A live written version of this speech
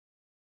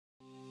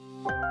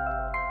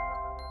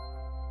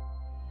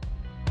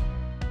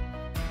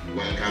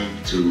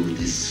Welcome to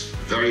this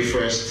very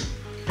first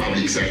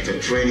public sector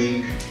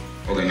training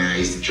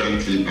organized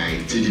jointly by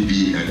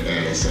TDB and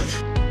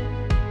ALSF.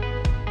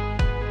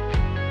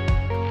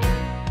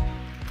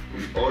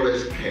 We've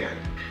always cared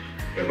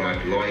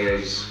about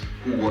lawyers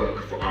who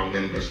work for our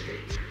member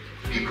states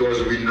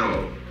because we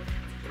know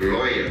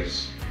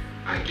lawyers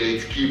are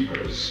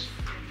gatekeepers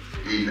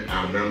in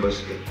our member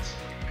states.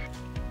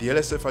 The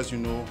ALSF, as you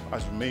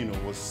may know,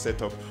 was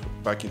set up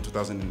back in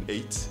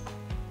 2008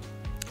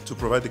 to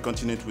provide the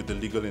continent with the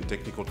legal and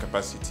technical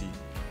capacity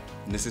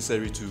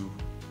necessary to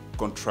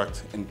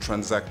contract and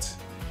transact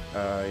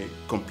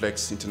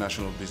complex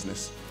international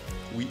business.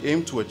 We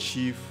aim to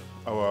achieve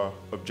our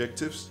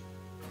objectives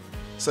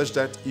such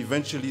that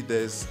eventually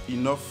there's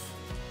enough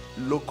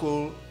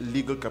local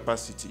legal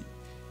capacity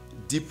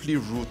deeply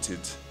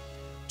rooted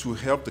to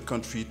help the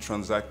country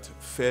transact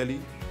fairly,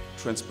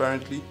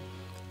 transparently,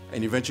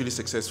 and eventually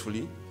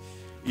successfully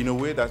in a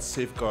way that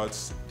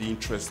safeguards the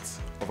interests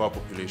of our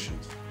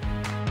populations.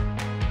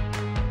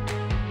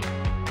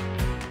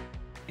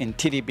 In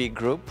TDB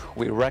Group,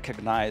 we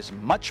recognize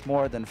much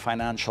more than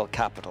financial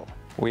capital.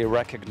 We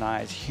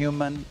recognize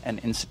human and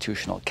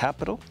institutional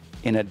capital,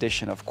 in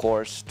addition, of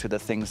course, to the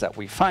things that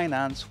we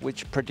finance,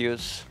 which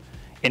produce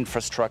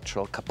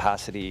infrastructural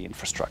capacity,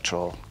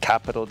 infrastructural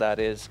capital, that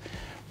is,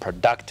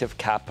 productive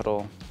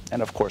capital,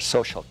 and of course,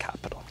 social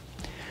capital.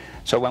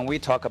 So when we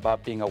talk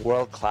about being a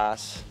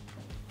world-class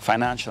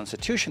financial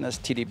institution as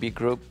TDB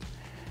Group,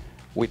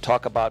 we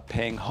talk about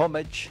paying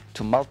homage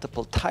to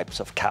multiple types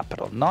of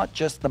capital, not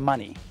just the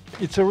money.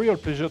 It's a real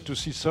pleasure to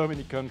see so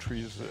many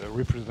countries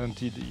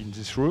represented in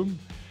this room.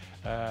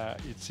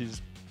 It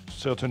is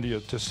certainly a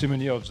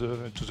testimony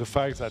to the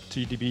fact that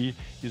TDB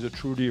is a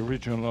truly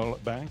regional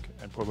bank,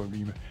 and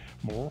probably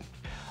more.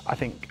 I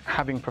think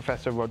having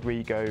Professor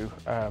Rodrigo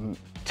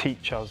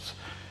teach us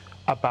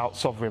about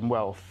sovereign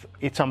wealth,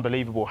 it's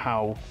unbelievable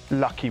how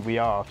lucky we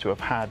are to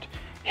have had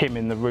him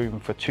in the room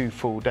for 2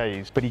 full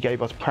days, but he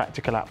gave us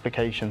practical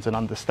applications and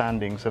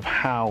understandings of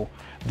how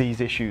these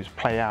issues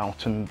play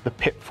out and the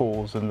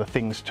pitfalls and the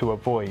things to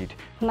avoid.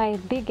 My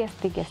biggest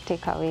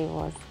takeaway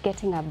was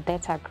getting a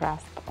better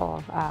grasp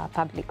of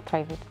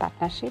public-private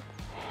partnerships.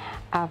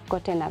 I've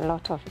gotten a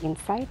lot of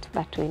insight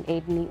that will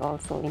aid me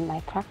also in my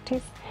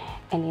practice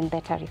and in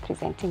better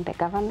representing the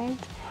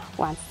government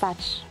once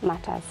such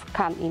matters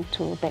come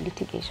into the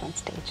litigation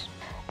stage.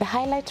 The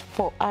highlight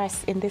for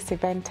us in this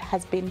event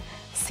has been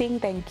seeing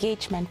the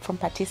engagement from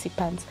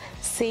participants,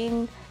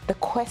 seeing the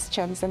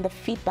questions and the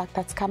feedback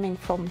that's coming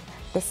from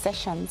the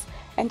sessions,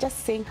 and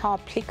just seeing how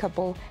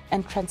applicable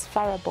and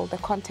transferable the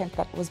content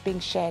that was being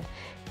shared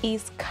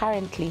is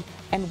currently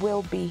and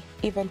will be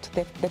even to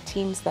the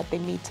teams that they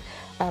meet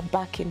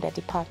back in their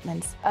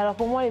departments. Alors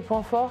pour moi, les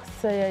points forts,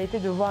 ça a été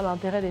de voir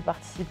l'intérêt des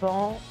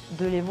participants,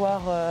 de les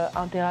voir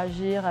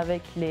interagir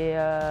avec les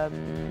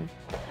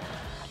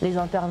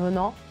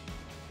intervenants,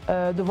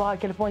 de voir à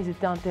quel point ils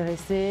étaient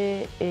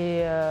intéressés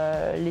et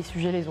les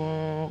sujets les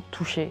ont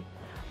touchés.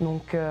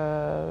 Donc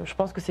je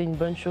pense que c'est une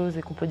bonne chose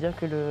et qu'on peut dire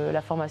que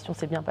la formation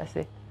s'est bien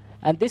passée.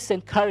 And this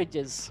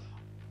encourages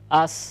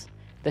us,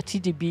 the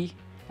TDB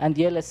and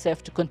the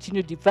ALSF, to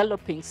continue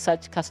developing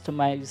such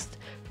customized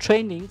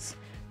trainings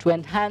to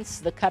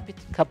enhance the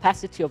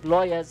capacity of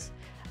lawyers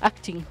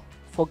acting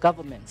for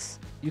governments.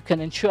 You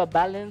can ensure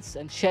balance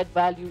and shared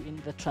value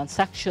in the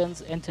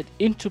transactions entered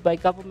into by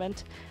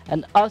government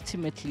and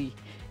ultimately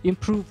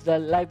improve the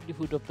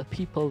livelihood of the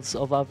peoples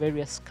of our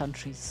various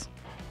countries.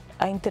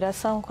 A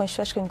interação com as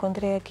pessoas que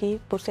encontrei aqui,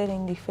 por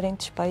serem de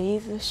diferentes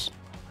países,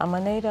 a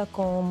maneira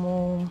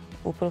como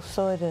o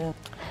professor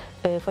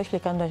foi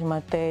explicando as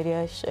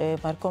matérias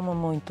marcou-me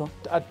muito.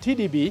 At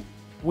TDB,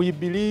 we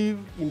believe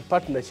in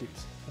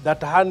partnerships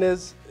that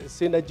harness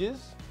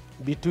synergies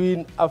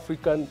between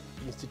African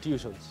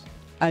institutions.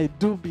 I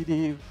do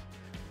believe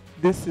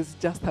this is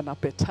just an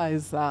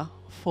appetizer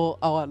for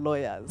our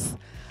lawyers.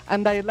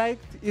 And I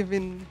liked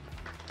even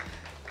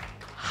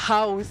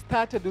how we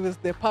started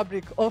with the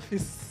public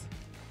office,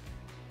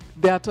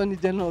 the Attorney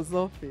General's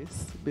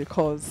office,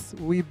 because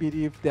we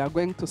believe they are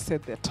going to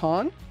set the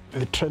tone.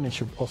 The training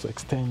should also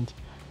extend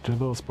to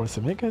those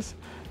policymakers,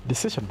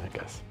 decision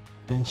makers.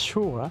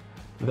 Ensure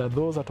that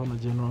those Attorney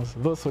Generals,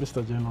 those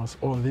Solicitor Generals,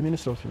 or the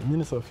Minister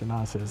of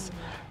Finances,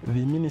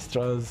 the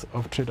Ministers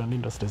of Trade and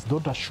Industries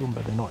don't assume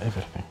that they know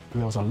everything.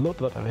 There was a lot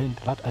that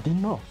I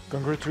didn't know.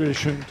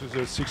 Congratulations to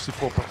the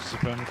 64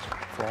 participants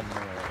from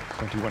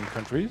 21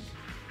 countries.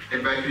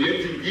 And by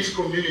creating this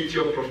community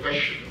of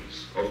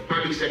professionals, of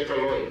public sector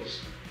lawyers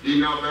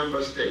in our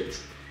member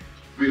states,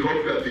 we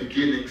hope we are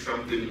beginning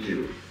something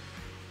new.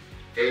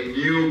 A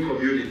new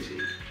community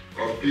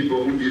of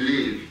people who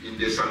believe in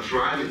the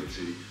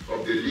centrality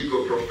of the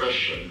legal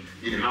profession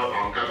in how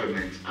our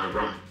governments are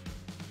run.